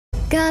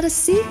got a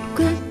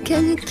secret,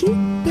 can you keep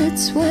it?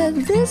 Swear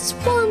this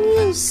one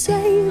you'll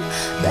save.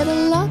 Better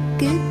lock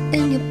it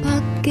in your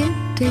pocket,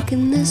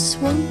 taking this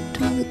one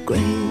to the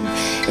grave.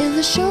 If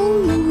I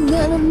show you,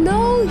 then I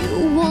know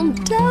you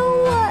won't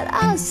tell what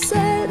I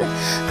said.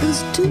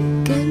 'Cause two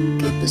can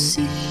keep a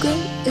secret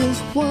if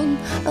one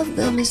of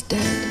them is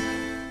dead.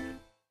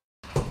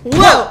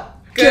 Whoa!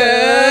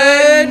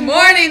 Good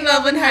morning,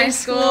 Loveland High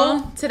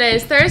School. Today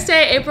is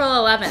Thursday, April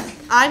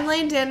 11th. I'm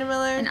Lane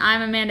Dandermiller. And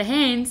I'm Amanda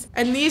Haynes.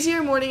 And these are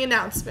your morning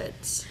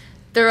announcements.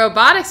 The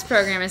robotics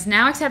program is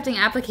now accepting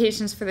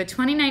applications for the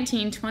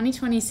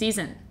 2019-2020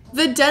 season.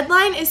 The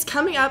deadline is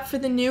coming up for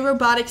the new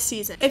robotics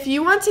season. If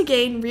you want to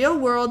gain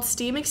real-world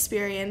STEAM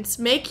experience,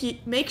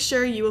 make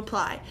sure you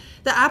apply.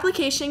 The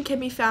application can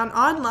be found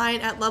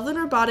online at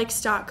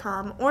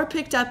lovelandrobotics.com or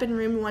picked up in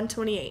room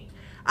 128.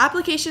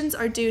 Applications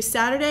are due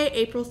Saturday,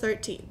 April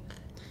 13th.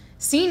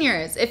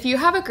 Seniors, if you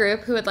have a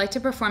group who would like to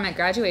perform at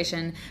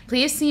graduation,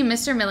 please see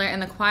Mr. Miller in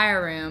the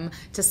choir room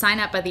to sign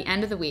up by the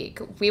end of the week.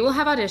 We will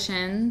have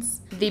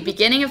auditions the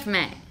beginning of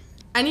May.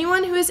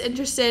 Anyone who is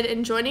interested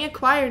in joining a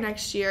choir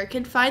next year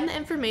can find the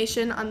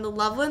information on the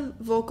Loveland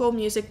Vocal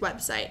Music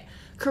website.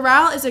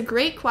 Chorale is a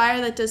great choir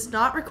that does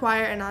not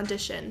require an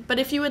audition, but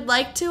if you would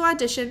like to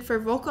audition for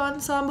vocal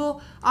ensemble,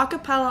 a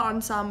cappella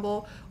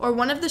ensemble, or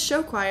one of the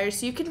show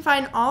choirs, you can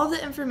find all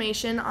the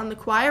information on the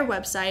choir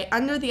website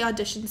under the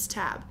auditions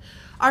tab.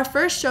 Our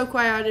first show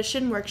choir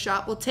audition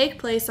workshop will take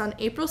place on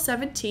April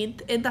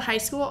 17th in the high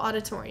school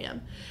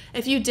auditorium.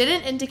 If you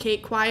didn't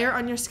indicate choir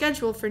on your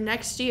schedule for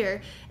next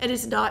year, it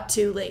is not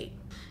too late.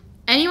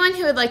 Anyone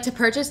who would like to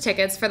purchase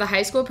tickets for the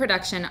high school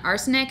production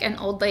Arsenic and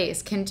Old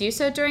Lace can do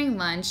so during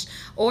lunch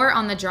or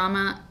on the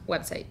drama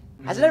website.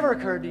 Has it ever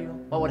occurred to you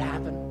what would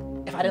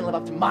happen if I didn't live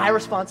up to my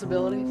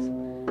responsibilities?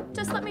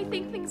 Just let me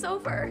think things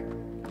over.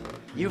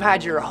 You've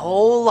had your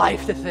whole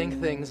life to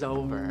think things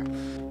over.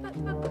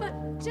 But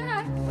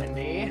Jack...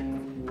 Wendy,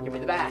 give me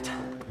the bat.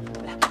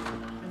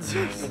 Give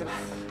me the bat.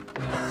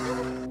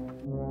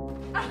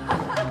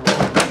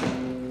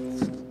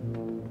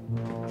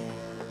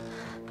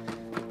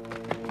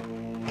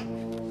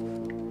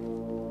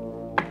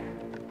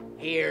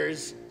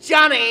 Here's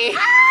Johnny!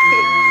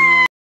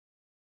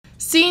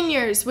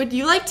 Seniors, would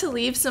you like to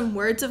leave some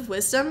words of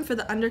wisdom for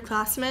the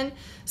underclassmen?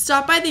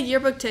 Stop by the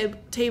yearbook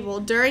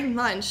table during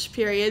lunch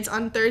periods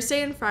on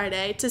Thursday and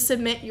Friday to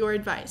submit your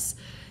advice.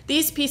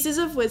 These pieces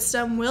of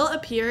wisdom will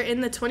appear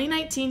in the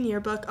 2019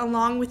 yearbook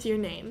along with your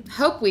name.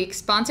 Hope Week,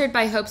 sponsored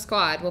by Hope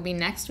Squad, will be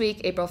next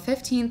week, April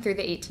 15th through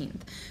the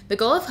 18th. The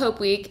goal of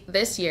Hope Week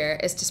this year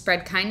is to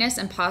spread kindness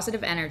and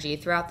positive energy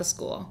throughout the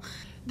school.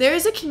 There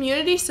is a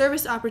community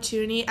service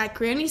opportunity at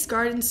Granny's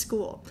Garden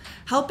School.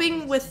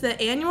 Helping with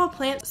the annual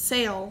plant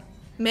sale,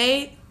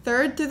 May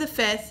 3rd through the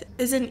 5th,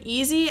 is an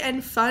easy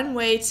and fun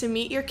way to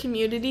meet your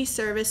community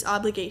service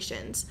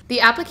obligations. The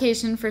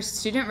application for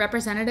student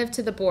representative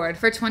to the board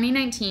for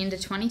 2019 to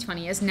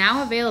 2020 is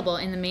now available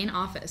in the main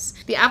office.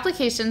 The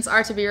applications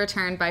are to be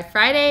returned by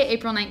Friday,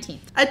 April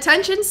 19th.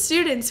 Attention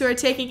students who are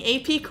taking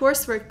AP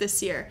coursework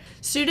this year.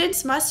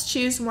 Students must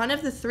choose one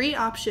of the 3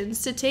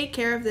 options to take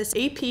care of this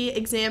AP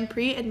exam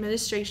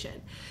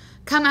pre-administration.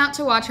 Come out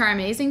to watch our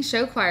amazing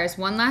show choirs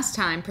one last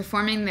time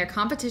performing their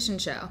competition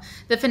show.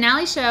 The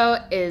finale show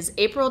is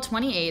April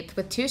 28th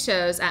with 2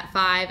 shows at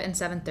 5 and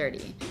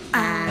 7:30.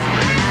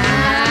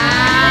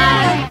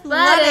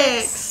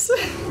 Athletics!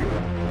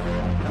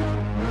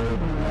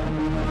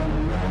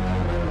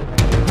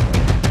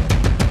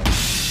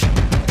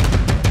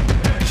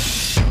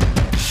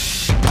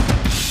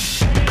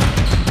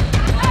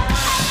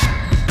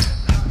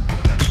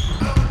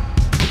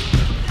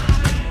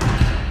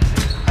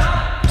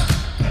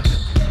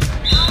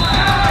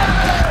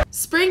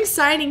 Spring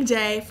signing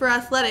day for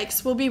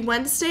athletics will be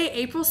Wednesday,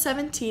 April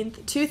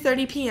 17th,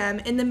 2:30 p.m.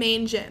 in the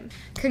main gym.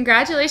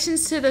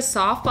 Congratulations to the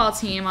softball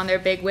team on their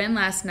big win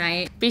last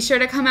night. Be sure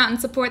to come out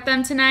and support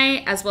them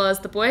tonight, as well as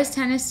the boys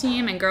tennis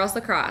team and girls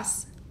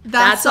lacrosse.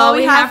 That's all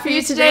we have for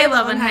you today,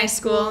 Loveland High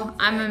School.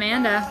 I'm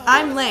Amanda.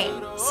 I'm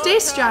Lane. Stay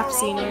strapped,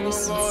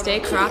 seniors. Stay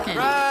crockin'.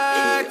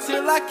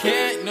 Till I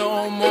can't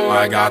no more.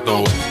 I got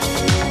those